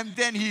 And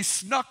then he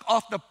snuck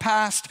off the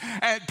path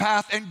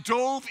and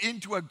dove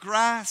into a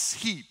grass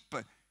heap.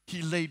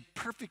 He laid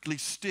perfectly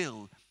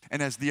still,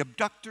 and as the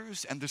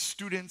abductors and the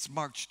students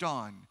marched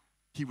on,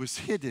 he was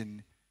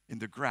hidden in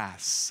the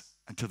grass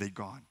until they'd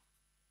gone.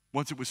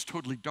 Once it was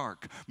totally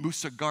dark,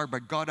 Musa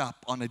Garba got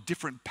up on a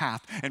different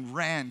path and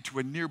ran to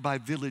a nearby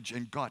village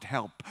and got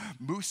help.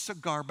 Musa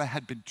Garba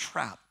had been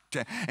trapped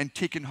and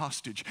taken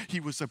hostage.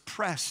 He was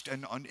oppressed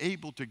and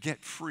unable to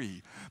get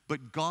free,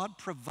 but God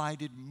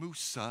provided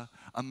Musa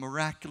a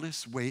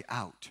miraculous way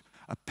out,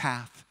 a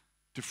path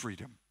to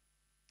freedom.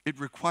 It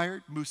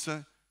required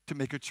Musa to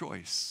make a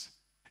choice.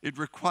 It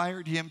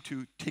required him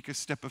to take a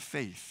step of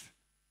faith.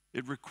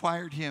 It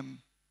required him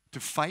to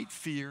fight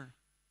fear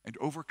and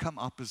overcome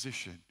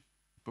opposition.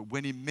 But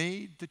when he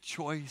made the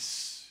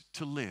choice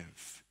to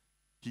live,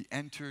 he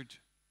entered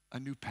a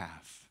new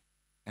path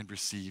and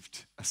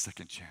received a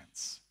second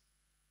chance.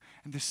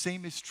 And the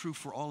same is true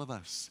for all of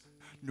us.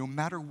 No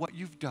matter what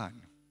you've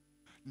done,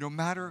 no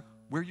matter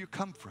where you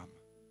come from,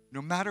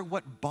 no matter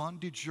what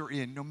bondage you're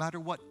in, no matter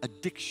what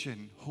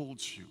addiction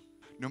holds you,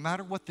 no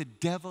matter what the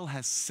devil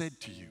has said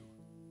to you,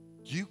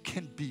 you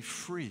can be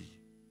free.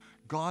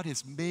 God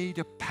has made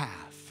a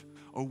path,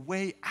 a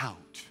way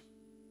out.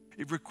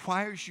 It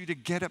requires you to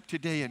get up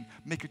today and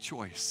make a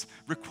choice.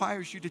 It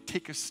requires you to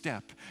take a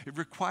step. It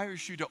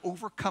requires you to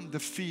overcome the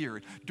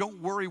fear.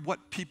 Don't worry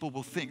what people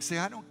will think. Say,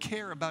 I don't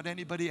care about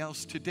anybody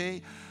else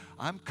today.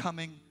 I'm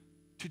coming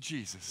to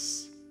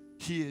Jesus.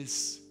 He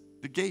is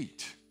the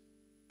gate,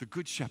 the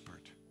good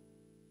shepherd.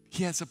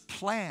 He has a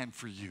plan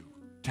for you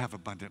to have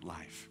abundant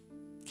life.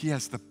 He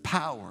has the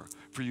power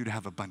for you to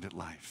have abundant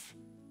life.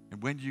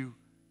 And when you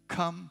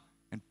come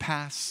and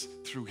pass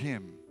through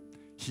him,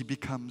 he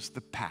becomes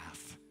the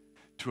path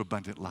to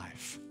abundant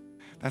life.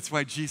 That's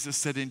why Jesus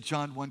said in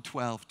John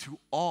 1:12, to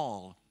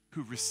all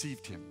who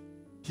received him,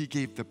 he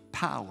gave the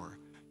power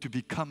to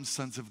become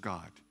sons of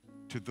God,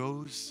 to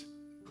those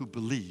who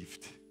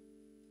believed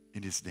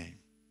in his name.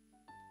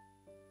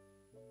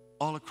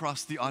 All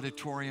across the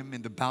auditorium,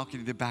 in the balcony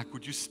in the back,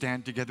 would you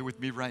stand together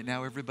with me right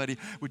now, everybody?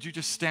 Would you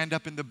just stand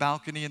up in the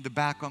balcony, in the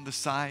back, on the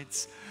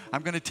sides?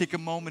 I'm going to take a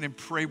moment and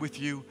pray with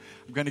you.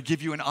 I'm going to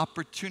give you an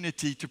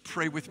opportunity to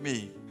pray with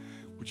me.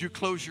 Would you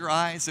close your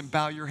eyes and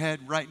bow your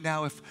head right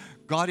now? If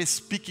God is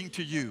speaking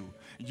to you,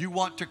 you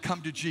want to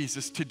come to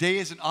Jesus, today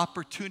is an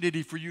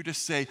opportunity for you to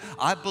say,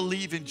 I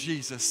believe in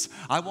Jesus.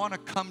 I want to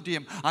come to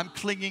him. I'm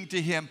clinging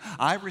to him.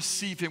 I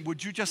receive him.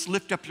 Would you just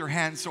lift up your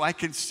hands so I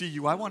can see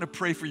you? I want to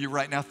pray for you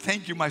right now.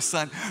 Thank you, my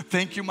son.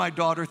 Thank you, my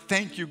daughter.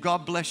 Thank you.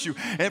 God bless you.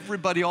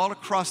 Everybody all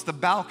across the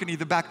balcony,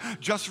 the back,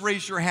 just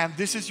raise your hand.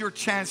 This is your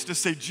chance to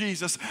say,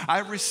 Jesus, I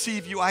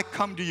receive you. I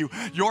come to you.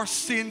 Your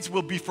sins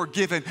will be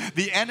forgiven.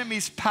 The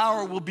enemy's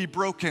power will be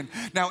broken.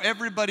 Now,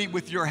 everybody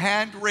with your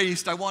hand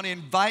raised, I want to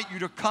invite you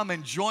to come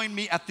and join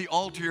me at the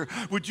altar.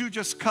 Would you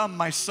just come,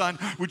 my son?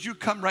 Would you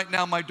come right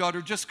now, my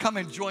daughter? Just come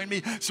and join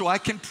me so I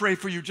can pray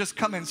for you. Just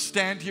come and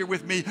stand here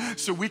with me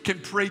so we can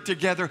pray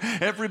together.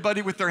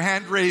 Everybody with their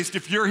hand raised,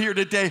 if you're here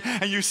today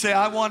and you say,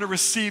 I want to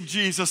receive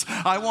Jesus.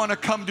 I want to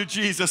come to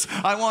Jesus.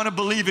 I want to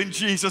believe in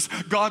Jesus.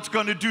 God's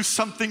going to do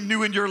something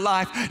new in your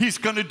life. He's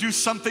going to do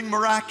something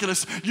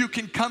miraculous. You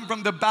can come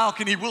from the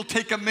balcony. We'll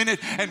take a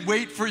minute and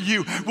wait for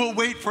you. We'll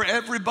wait for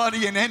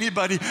everybody and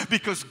anybody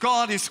because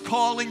God is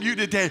calling you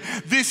today.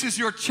 This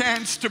is your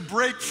chance to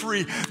break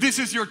free. This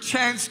is your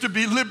chance to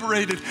be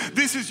liberated.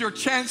 This is your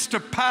chance to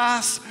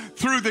pass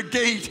through the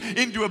gate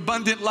into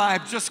abundant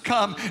life. Just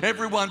come,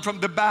 everyone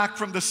from the back,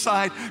 from the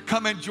side,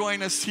 come and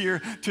join us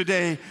here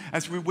today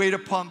as we wait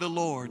upon the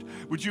Lord.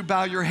 Would you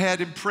bow your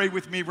head and pray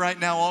with me right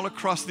now all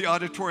across the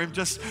auditorium?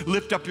 Just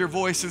lift up your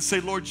voice and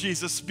say, Lord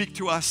Jesus, speak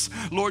to us.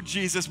 Lord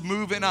Jesus,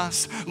 move in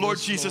us. Lord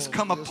Jesus,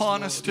 come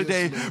upon us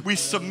today. We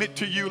submit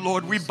to you,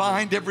 Lord. We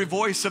bind every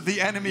voice of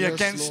the enemy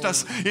against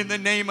us in the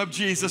name of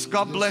Jesus.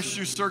 God bless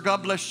you, sir.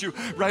 God bless you.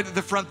 Right at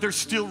the front, there's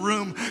still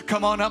room.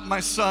 Come on up, my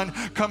son.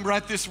 Come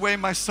right this way,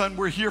 my son.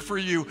 We're here for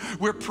you.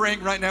 We're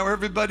praying right now.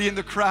 Everybody in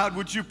the crowd,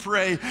 would you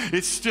pray?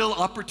 It's still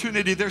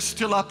opportunity. There's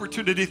still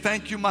opportunity.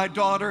 Thank you, my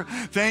daughter.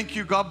 Thank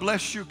you. God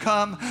bless you.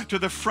 Come to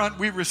the front.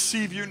 We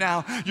receive you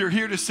now. You're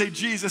here to say,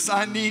 Jesus,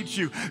 I need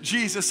you.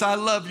 Jesus, I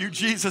love you.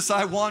 Jesus,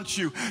 I want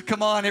you.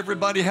 Come on,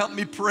 everybody. Help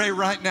me pray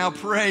right now.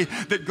 Pray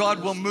that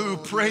God will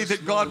move. Pray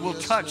that God will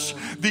touch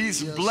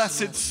these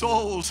blessed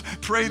souls.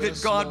 Pray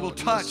that God will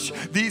touch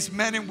these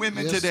men and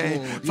women today.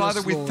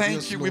 Father, we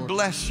thank you. We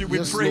bless you. We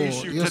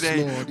praise you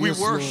today. We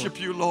worship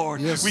you,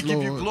 Lord. We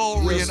give you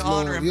glory and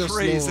honor and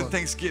praise and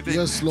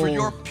thanksgiving for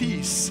your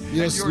peace and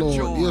your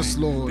joy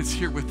that's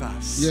here with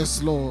us.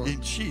 Yes, Lord.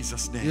 In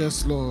Jesus' name.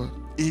 Yes, Lord.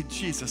 In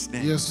Jesus'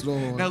 name. Yes,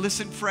 Lord. Now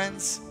listen,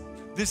 friends,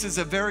 this is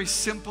a very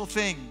simple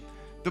thing.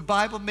 The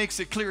Bible makes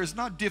it clear it's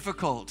not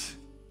difficult.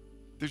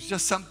 There's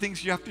just some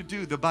things you have to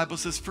do. The Bible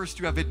says first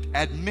you have to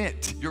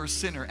admit you're a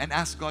sinner and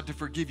ask God to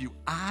forgive you.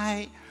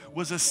 I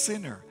was a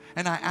sinner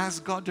and I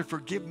asked God to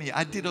forgive me.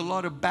 I did a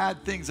lot of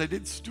bad things. I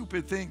did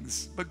stupid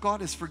things, but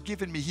God has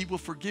forgiven me. He will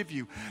forgive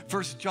you.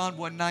 1 John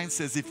 1:9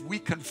 says, if we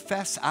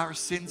confess our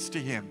sins to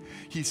Him,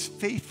 He's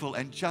faithful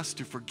and just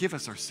to forgive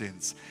us our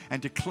sins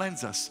and to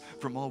cleanse us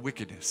from all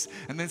wickedness.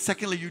 And then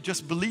secondly, you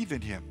just believe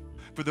in Him.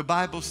 For the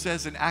Bible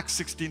says in Acts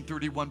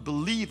 16:31,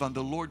 believe on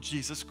the Lord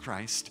Jesus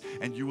Christ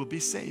and you will be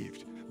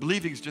saved.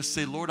 Believing is just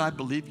say, Lord, I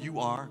believe you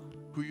are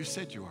who you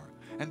said you are.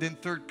 And then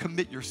third,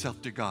 commit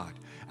yourself to God.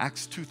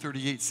 Acts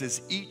 2:38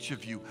 says, each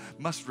of you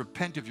must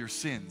repent of your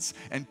sins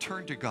and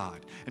turn to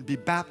God and be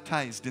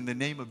baptized in the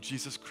name of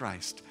Jesus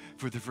Christ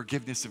for the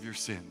forgiveness of your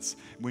sins.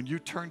 When you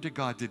turn to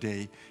God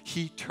today,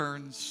 He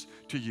turns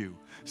to you.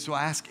 So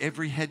I ask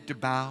every head to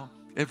bow,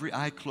 every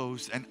eye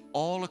closed, and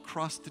all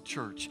across the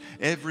church,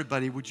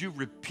 everybody, would you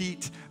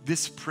repeat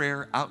this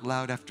prayer out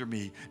loud after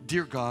me?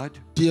 Dear God,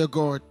 Dear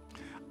God,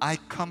 I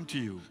come to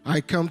you.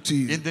 I come to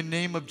you. In the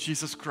name of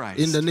Jesus Christ.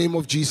 In the name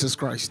of Jesus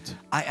Christ.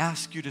 I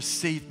ask you to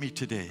save me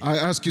today. I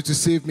ask you to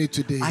save me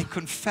today. I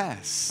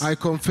confess. I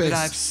confess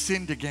that I've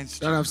sinned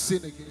against you. That I've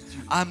sinned against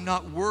you. I'm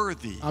not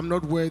worthy. I'm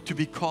not worthy to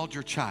be called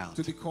your child.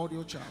 To be called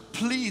your child.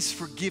 Please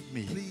forgive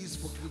me. Please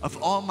forgive me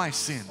of all my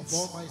sins. Of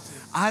all my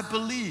sins. I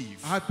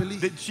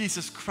believe that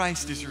Jesus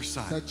Christ is your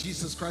Son. That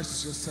Jesus Christ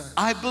is your Son.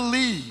 I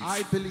believe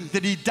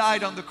that He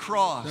died on the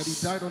cross. That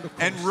He died on the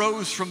cross and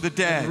rose from the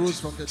dead.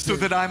 So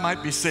that I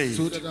might be saved.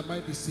 So that I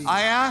might be saved.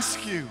 I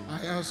ask you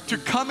to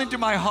come into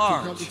my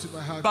heart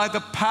by the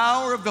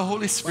power of the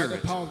Holy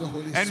Spirit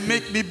and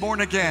make me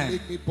born again.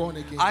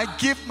 I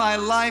give my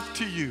life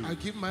to you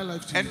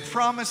and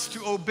promise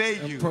to obey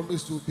you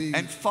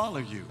and follow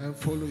you.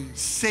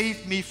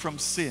 Save me from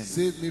sin.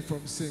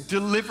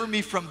 Deliver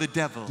me from the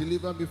devil.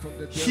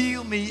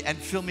 Heal me and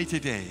fill me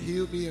today.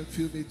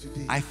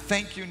 I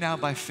thank you now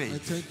by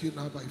faith.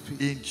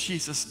 In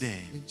Jesus'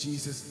 name.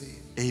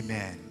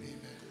 Amen.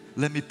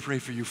 Let me pray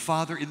for you.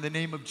 Father, in the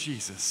name of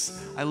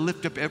Jesus, I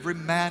lift up every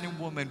man and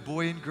woman,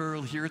 boy and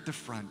girl here at the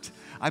front.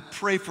 I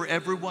pray for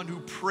everyone who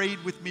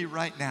prayed with me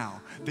right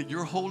now, that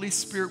your Holy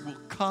Spirit will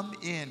come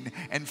in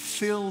and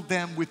fill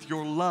them with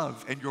your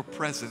love and your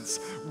presence.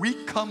 We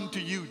come to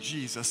you,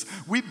 Jesus.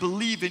 We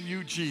believe in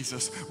you,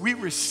 Jesus. We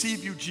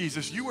receive you,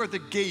 Jesus. You are the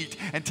gate,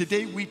 and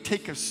today we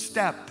take a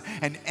step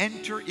and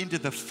enter into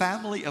the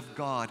family of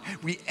God.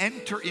 We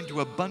enter into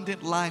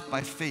abundant life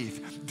by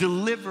faith.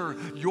 Deliver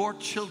your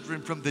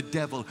children from the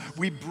devil.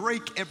 We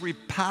break every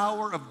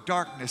power of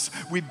darkness.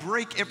 We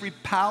break every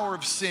power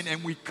of sin,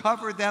 and we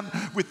cover them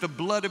with the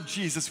blood of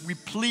Jesus. We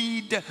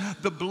plead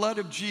the blood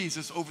of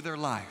Jesus over their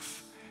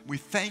life. We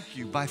thank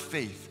you by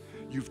faith.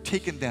 You've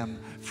taken them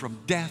from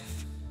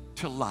death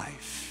to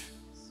life,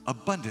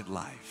 abundant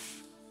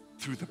life,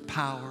 through the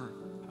power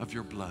of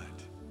your blood.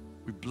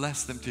 We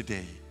bless them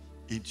today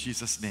in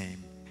Jesus'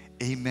 name.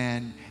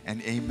 Amen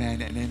and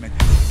amen and amen.